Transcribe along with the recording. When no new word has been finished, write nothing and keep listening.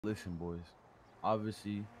Listen, boys.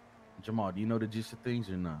 Obviously, Jamal, do you know the gist of things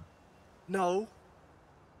or not? No.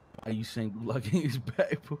 Why you saying Gulag Gang is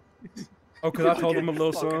back, boy? Oh, because I told him a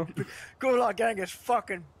little song. Gulag Gang is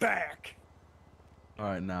fucking back. All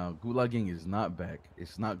right, now Gulag Gang is not back.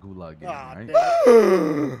 It's not Gulag Gang, Ah, right?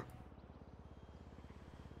 damn.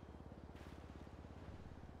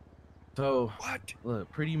 So, What?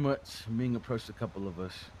 look, pretty much Ming approached a couple of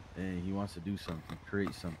us, and he wants to do something,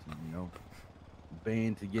 create something, you know,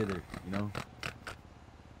 band together, you know.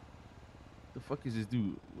 The fuck is this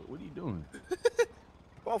dude? What are you doing?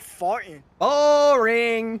 Bro, farting. Oh,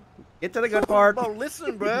 ring. Get to the good part. Bro,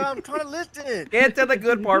 listen, bro. I'm trying to listen. Get to the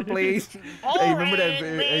good part, please. Hey, remember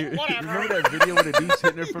that video where the dude's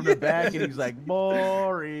hitting her from the back, and he's like,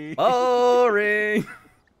 boring. Boring.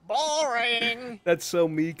 Boring. That's so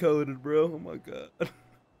me coded, bro. Oh my god.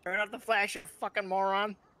 Turn off the flash, you fucking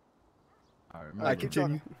moron. All right, I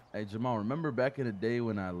continue. Hey Jamal, remember back in the day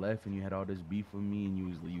when I left and you had all this beef with me and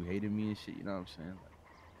you hated me and shit? You know what I'm saying?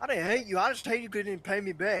 I didn't hate you. I just hate you because you didn't pay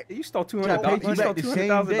me back. You stole $200,000. You stole the same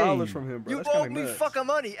 $200,000 day. from him, bro. You That's owed kinda me nuts. fucking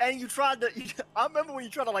money, and you tried to. I remember when you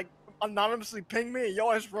tried to like anonymously ping me, and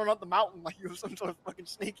your ass run up the mountain like you were some sort of fucking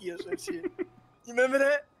sneaky or some shit. You remember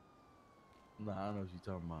that? Nah, I don't know what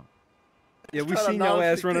you're talking about. Yeah, we Tried to seen your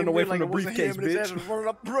ass anonymously running ping away me from the like it wasn't him, briefcase, and his ass bitch.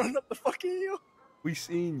 was running up the fucking hill. We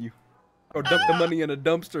seen you. Or dumped the money in a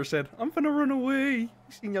dumpster, said, I'm finna run away. We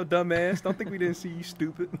seen your dumb ass. Don't think we didn't see you,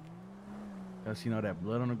 stupid. Y'all seen all that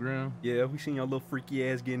blood on the ground? Yeah, we seen your little freaky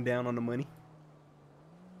ass getting down on the money.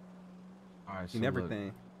 All right, so Seen look,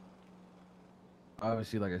 everything.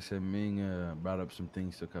 obviously, like I said, Ming brought up some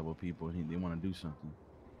things to a couple of people, and they want to do something.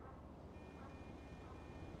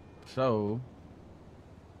 So,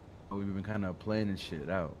 we've been kind of planning shit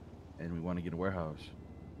out, and we want to get a warehouse.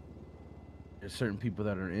 There's certain people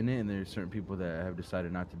that are in it, and there's certain people that have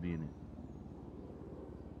decided not to be in it.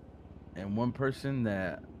 And one person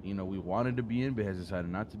that, you know, we wanted to be in but has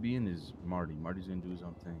decided not to be in is Marty. Marty's gonna do his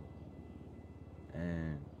own thing.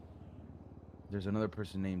 And there's another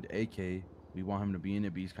person named AK. We want him to be in it,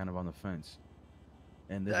 but he's kind of on the fence.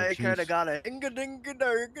 And there's They a kind chance. of got a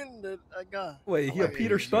guy. Wait, he a Wait,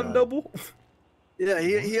 Peter yeah. stunt double? Yeah,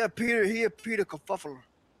 he a Peter Kerfuffle.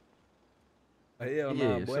 Hell Yeah,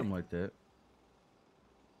 nah, boy. something like that.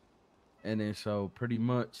 And then so pretty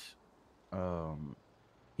much,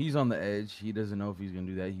 he's on the edge. He doesn't know if he's gonna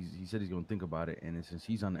do that. He said he's gonna think about it. And then since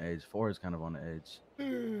he's on the edge, Forehead's kind of on the edge.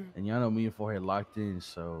 And y'all know me and Forehead locked in,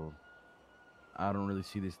 so I don't really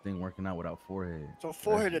see this thing working out without Forehead. So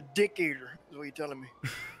Forehead a dick eater is what you're telling me.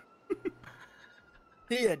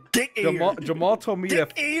 He a dick eater. Jamal told me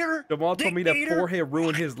Dick that eater. Jamal told me Dick that eater. Forehead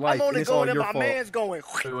ruined his life, I'm and only it's all going in your my fault. man's going.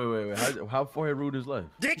 Wait. How Forehead ruined his life?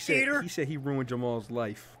 Dick He eater. said he ruined Jamal's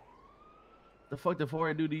life. The fuck did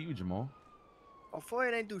Forehead do to you, Jamal? Oh,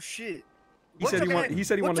 Forehead ain't do shit. He said he wanted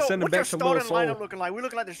to send him back to Lil What's your starting Soul. lineup looking like? We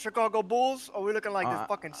looking like the Chicago Bulls, or we looking like the Uh,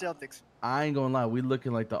 fucking Celtics? I ain't gonna lie, we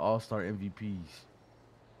looking like the All-Star MVPs.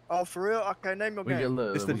 Oh, for real? Okay, name your We got, game.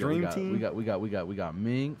 look, It's we the got- dream we got, team? We got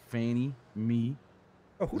Ming, Fanny, me.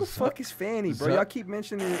 Oh, who the Zuck. fuck is Fanny, bro? Zuck. Y'all keep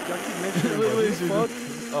mentioning it. Bro. Who the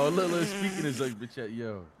fuck? Oh, look, speaking of Zuck, bitch,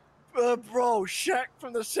 yo. Bro, Shaq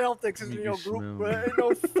from the Celtics is You in your can group, smell bro. me. Ain't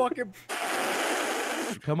no fucking.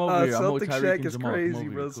 Come over here. I'm with Celtic Tyreke Shaq and is Jamal. crazy, Come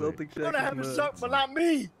over bro. here, quick. Celtic Shaq Gonna is have a nuts. Zuck, but not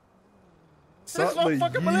me. This is so Something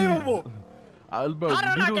fucking ye- believable. Bro, How did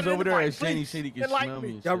I dude was get over there in and the saying he fight? said he Please can enlighten smell me.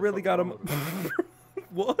 me. and Y'all shit. really Fuck got him. off.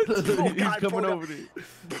 What? He's God, coming bro, over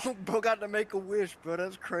there. Bro got to make a wish, bro.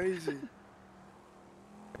 That's crazy.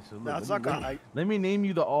 So look, Nah, let, Zuck me, alright. let me name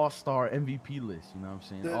you the All-Star MVP list. You know what I'm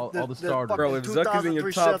saying? The- all the- the the starters. Bro, if Zuck is in your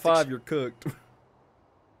 2003 top Celtics. 5, you're cooked.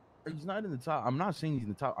 He's not in the top. I'm not saying he's in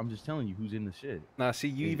the top. I'm just telling you who's in the shit. Nah, see,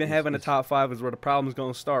 you It- even it's- having a it's- top 5 is where the problem's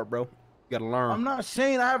gonna start, bro. You gotta learn. I'm not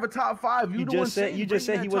saying I have a top 5. You the one just said saying you just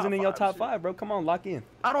bring said he that wasn't in your top shit. 5, bro. Come on, lock in.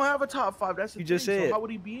 I don't have a top 5. That's the You thing. just said. So how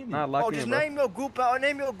would he be in it? Nah, lock Oh, in, just bro. name your group out.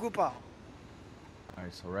 Name your group out. All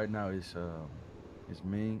right, so right now it's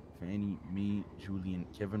Ming, Fanny, me, Julian,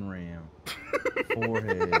 Kevin Ram,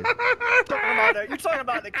 Forehead. You talking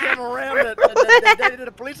about the Kevin Ram that dated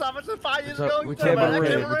the police officer 5 years ago? We're You talking talking about that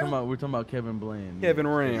Ram. Kevin Ram? We're talking about Kevin Bland. Kevin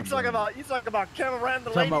yeah, Ram. You talking about Kevin Ram,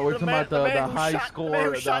 the Talking lady, about- we're the talking man, about the the man who high shot, score, the man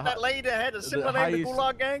who the shot hi- that lady that had a similar name to highest-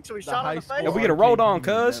 Gulag Gang, so he the shot her in high the face. Hey, we score. get a roll on, RKB,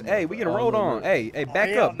 cuz. that Hey, we get a motherfucker. roll Oh, on. look. Hey, back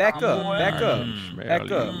hell up, back nah, up, boy. back up, back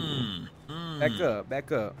Barely. up, back up,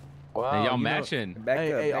 back up, Wow, Hey, y'all you know- matching. back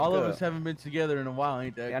Hey, up. hey, back all up. of us haven't been together in a while.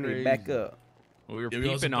 Ain't that I need crazy? to back up. We were Yeah, we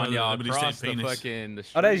also peeping on probably- y'all everybody across say the penis. fucking the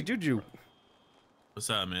street. Oh, that's Juju. What's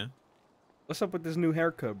up, man? What's up with this new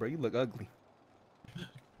haircut, bro? You look ugly.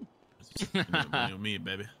 You know me,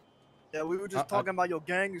 baby. Yeah, we were just talking about your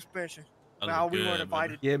gang expansion. Now look we weren't good,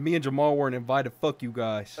 invited. Yeah, me and Jamal weren't invited. Fuck you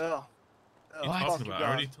guys. Oh. What you Fuck talking you about? I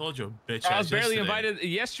already guys. told you, bitch. I was barely yesterday. invited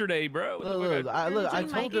yesterday, bro. What the fuck? I Did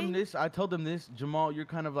you told make him it? this. I told him this. Jamal, you're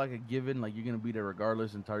kind of like a given. Like you're gonna be there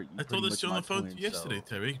regardless. And Tyreke, I told this shit on the phone yesterday,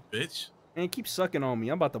 Tyreke, bitch. Man, keep sucking on me.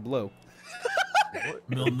 I'm about to blow.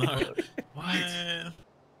 Milner. What?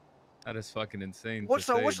 That is fucking insane. What's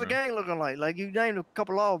to the say, what's the bro. gang looking like? Like you named a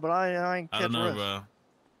couple off, but I ain't I catch don't the know, rest. bro.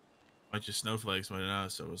 Bunch of snowflakes right now,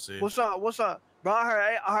 so we'll see. What's up? What's up, bro?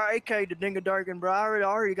 I heard AK the Dinga Darkin, bro. I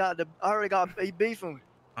already got a beef from me.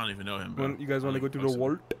 I don't even know him, bro. You guys want to go through the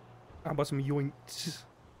world? How about some yoinks?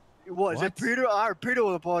 What is it, Peter? I heard Peter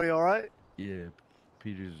was a party, all right. Yeah,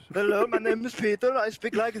 Peter's. Hello, my name is Peter. I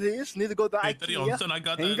speak like this. Need to go to Peter IKEA. Johnson, I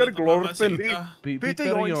got Ain't that. got a glorfin. Peter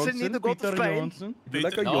Johnson need to go to Spain. You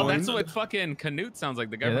like a Oh, that's yoink? what fucking Canute sounds like.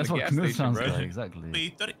 The guy Yeah, from that's the what gas Knut station, sounds bro. like, exactly.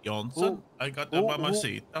 Peter Johnson, I got that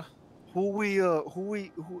mamacita. So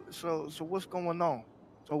what's going on?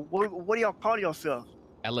 So what do y'all call yourselves?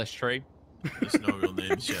 LS Trey. There's no real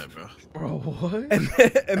names yet, bro. Bro, what?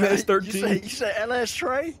 MS-13. You say LS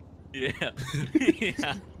Trey? Yeah.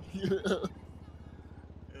 Yeah.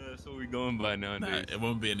 That's what we going by Nah, nowadays. it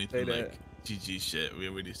won't be anything Say like GG shit. We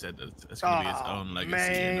already said that it's gonna be its own legacy.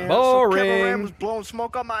 Man, You know? Boring. So Kevin Ram was blowing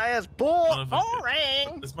smoke up my ass.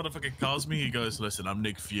 Boring. This motherfucker calls me. He goes, "Listen, I'm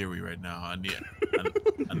Nick Fury right now. I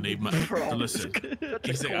need my Bro, listen."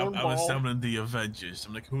 He's like, "I'm assembling the Avengers."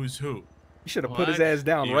 I'm like, "Who's who?" You should have put his What? ass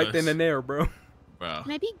down right then and there, bro. Bro,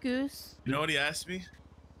 Maybe Goose. you know what he asked me?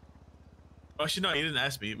 Oh, actually, no, he didn't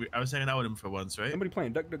ask me. I was hanging out with him for once, right? Somebody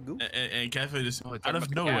playing Duck Duck Goose? And Cafe just Oh, it's out talking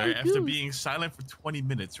of about nowhere, Cat. after being silent for 20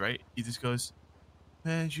 minutes, right? He just goes,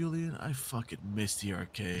 "Man, Julian, I fucking missed the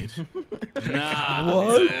arcade." Nah.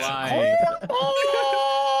 What? he's lying.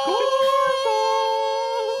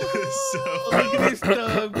 So Look at his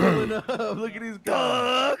thug pulling up. Look at his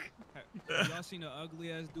dog. Y'all seen an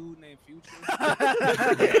ugly ass dude named Future? Do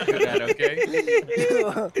that, okay?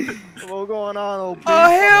 What's going on, old Oh,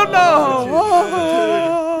 hell Oh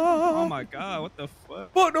no! my god, what the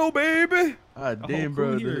fuck? Fuck no, baby! God The damn, whole bro.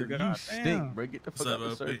 crew here, You goddamn. stink, bro. Get the What's fuck up,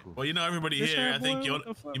 out the bro? circle. Well, you know everybody This here. guy, I think boy, you what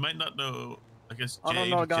the fuck? might not know. I guess I don't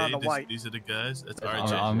Jade, know a guy in Jade, the white. these are the guys. That's I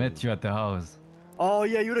RJ. met you at the house. Oh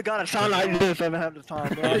yeah, you the guy that sound like this every half the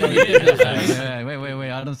time, bro.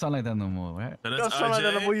 Wait, I don't sound like that no more, right? So You that's don't sound like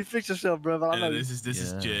that no more. RJ. You fix yourself, bro. But I know And you. this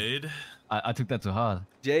is Yeah. Jade. I took that too hard.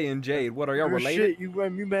 Jay and Jade, what are y'all Real related? shit, you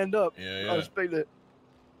manned up. Yeah, I respect that.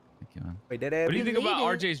 Thank you, man. Wait, that ass. What do you think about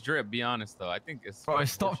Related. RJ's drip? Be honest though. I think it's. Bro,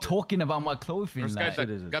 stop bullshit. talking about my clothing. This Like, guy's Shit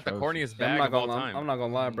is got the atrocious. corniest I'm bag not of all gonna. time. I'm not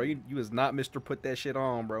gonna lie, bro. You was not Mr. Put that shit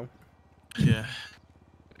on, bro. Yeah.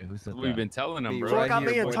 who said We've that? been telling him, Be bro. So I right got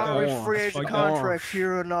me here, and boy. Tyrese Orange. free agent Fuck contracts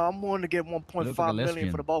here, and I'm willing to get look like 1.5 a million for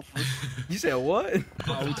lesbian. the both of us. You said what?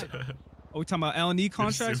 Oh, we talking about L&E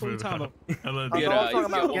contracts? What we talking about? I'm Get, talking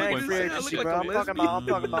about you gang got free 1.5. agency, Look bro. like a I'm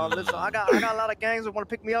talking about. Listen, I got a lot of gangs that want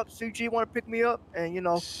to pick me up. CG want to pick me up, and you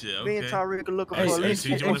know, Shit, me and okay. Tyreek are looking Hey, for at hey, least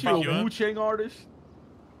CG wanna 1.5 pick you million. up? Wu Chang artist?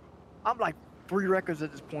 I'm like 3 records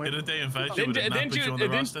at this point. Didn't they invite you, but Didn't- not didn't put you- you on the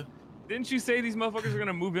didn't- roster? Didn't you say these motherfuckers are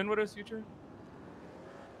gonna move in with us, Future?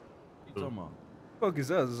 You talking about? Fuck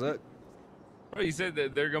is us, Zuck? Bro, you said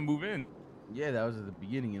that they're gonna move in. Yeah, that was at the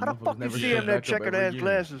beginning. And How the motherfuckers fuck you never see showed him that back up checkered ever ass again.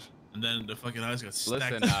 glasses? And then the fucking eyes got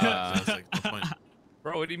stacked. Listen, so it's like, no point.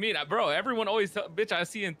 Bro, what do you mean? Bro, everyone always tell, bitch, I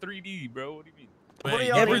see in 3D, bro. What do you mean? What are Wait,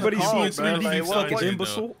 y'all Everybody even called, sees bro? 3D, Like, you what- fucking what-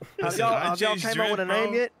 imbecile. Have Listen, y'all I changed came up with a drip, name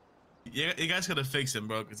bro. yet? Yeah, you guys gotta fix him,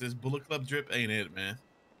 bro, because this Bullet Club drip ain't it, man.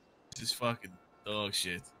 It's just fucking dog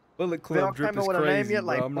shit. Bullet Have y'all Club drip came up is with a name crazy, yet?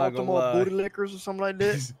 Like bro. I'm not gonna Baltimore lie. Booty Liquors or something like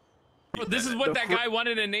that? Bro, this is what that guy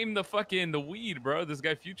wanted to name the fucking the weed, bro. This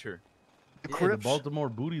guy Future. The Yeah, the Crips? Baltimore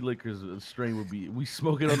booty liquors strain would be. We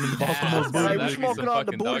smoking on the Baltimore Yeah, booty Hey, that'd we be liquors. smoking some on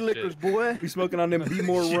the fucking booty dog liquors, shit. boy. We smoking on them B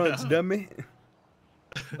more Yeah. runs, dummy.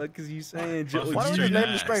 Like, cause you saying, Well, Why don't Future you name the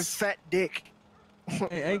nice. strain Fat Dick?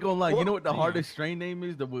 Hey, I ain't gonna lie. You know what the Damn. hardest strain name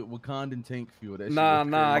is? The Wakandan tank fuel. That shit Nah, was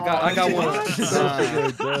nah, crazy. I got one.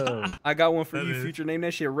 What? Nah. I got one for That you, is- Future. Name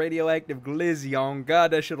that shit Radioactive Glizzy. On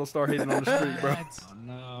God, that shit'll start hitting on the street, bro. Oh,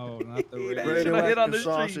 no, not the That radio. shit'll hit on the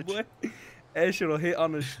Radioactive street, boy. That shit'll hit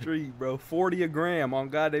on the street, bro. 40 a gram. On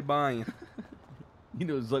God, they buying. You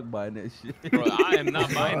know Zuck buying that shit. Bro, I am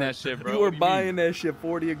not buying that shit, bro. You What were do mean? buying that shit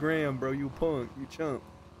 40 a gram, bro. You punk. You chump.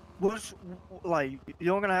 What's like?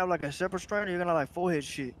 You're gonna have like a separate strain, or you're gonna like forehead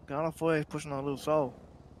shit? Cause I know forehead's pushing on a little soul.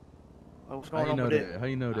 Like, what's How going you on know with that? it? How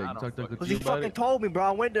you know that? I You don't talked to fucking- Uncle Cause T he about fucking it? told me, bro.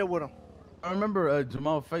 I went there with him. I remember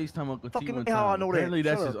Jamal FaceTime Uncle T Fucking one me, how I time. know that? Apparently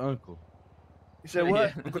that's Shut his up. uncle. He said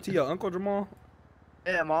what? Yeah. Uncle T, your Uncle Jamal?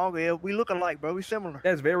 Yeah, my uncle. Yeah, we look alike, bro. We similar.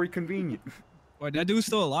 That's very convenient. Wait, that dude's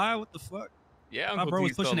still alive? What the fuck? Yeah, My Uncle bro was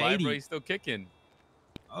T's still pushing alive, 80. bro. He's still kicking.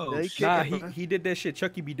 Oh, They shit. Nah, kick it, bro. he did that shit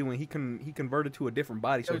Chucky be doing. He converted to a different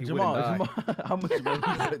body so Yo, he Jamal, wouldn't die. Jamal, how much money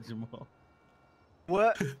you got, Jamal?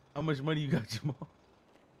 What? How much money you got, Jamal?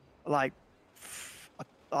 Like,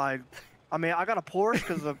 I mean, I got a Porsche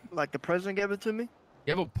because like the president gave it to me.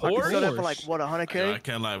 You have a I can Porsche? sell that for like what I 100K.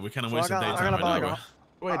 can't lie. We kind of So I wasted got- I daytime gotta buy right like now.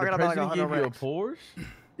 a- Wait, I the gotta buy like president gave 100 you a racks. Porsche?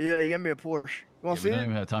 Yeah, he gave me a Porsche. You want to see We don't it?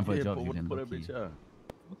 even have time for a Yeah, joke, put, Julian. put that low-key. bitch out.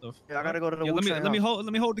 What the Yeah, I gotta go to the Yeah, let me Wu-Tang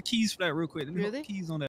house. hold the keys for that real quick. Let me hold the Really? keys on that.